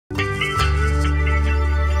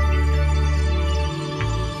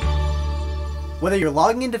Whether you're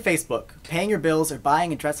logging into Facebook, paying your bills, or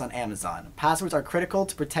buying a dress on Amazon, passwords are critical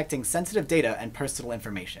to protecting sensitive data and personal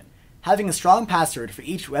information. Having a strong password for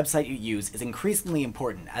each website you use is increasingly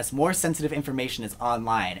important as more sensitive information is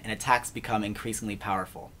online and attacks become increasingly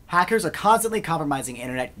powerful. Hackers are constantly compromising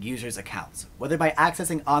internet users' accounts, whether by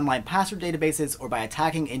accessing online password databases or by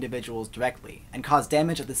attacking individuals directly, and cause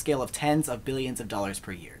damage at the scale of tens of billions of dollars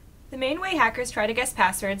per year. The main way hackers try to guess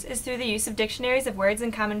passwords is through the use of dictionaries of words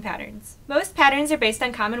and common patterns. Most patterns are based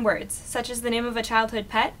on common words, such as the name of a childhood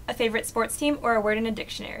pet, a favorite sports team, or a word in a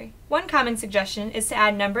dictionary. One common suggestion is to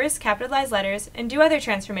add numbers, capitalized letters, and do other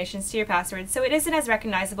transformations to your password so it isn't as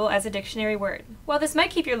recognizable as a dictionary word. While this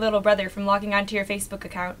might keep your little brother from logging onto your Facebook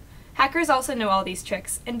account, hackers also know all these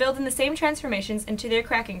tricks and build in the same transformations into their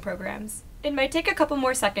cracking programs. It might take a couple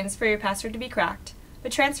more seconds for your password to be cracked,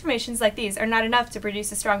 but transformations like these are not enough to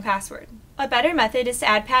produce a strong password. A better method is to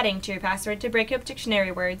add padding to your password to break up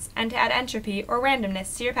dictionary words and to add entropy or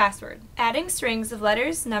randomness to your password. Adding strings of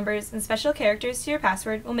letters, numbers, and special characters to your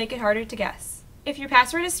password will make it harder to guess. If your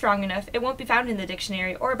password is strong enough, it won't be found in the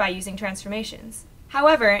dictionary or by using transformations.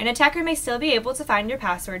 However, an attacker may still be able to find your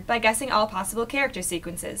password by guessing all possible character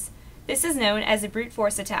sequences. This is known as a brute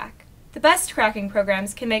force attack. The best cracking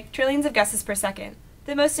programs can make trillions of guesses per second.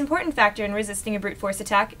 The most important factor in resisting a brute force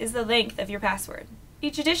attack is the length of your password.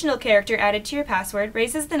 Each additional character added to your password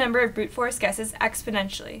raises the number of brute force guesses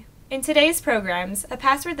exponentially. In today's programs, a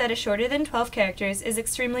password that is shorter than 12 characters is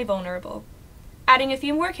extremely vulnerable. Adding a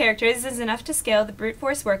few more characters is enough to scale the brute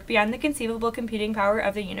force work beyond the conceivable computing power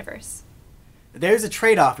of the universe. There's a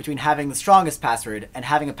trade-off between having the strongest password and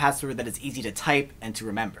having a password that is easy to type and to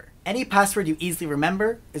remember. Any password you easily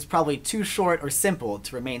remember is probably too short or simple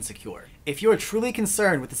to remain secure. If you are truly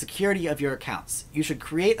concerned with the security of your accounts, you should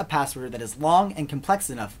create a password that is long and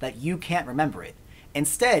complex enough that you can't remember it.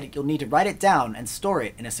 Instead, you'll need to write it down and store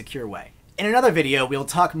it in a secure way. In another video, we'll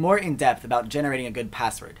talk more in depth about generating a good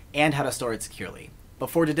password and how to store it securely.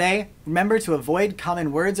 But for today, remember to avoid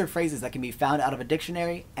common words or phrases that can be found out of a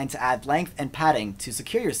dictionary and to add length and padding to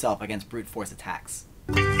secure yourself against brute force attacks.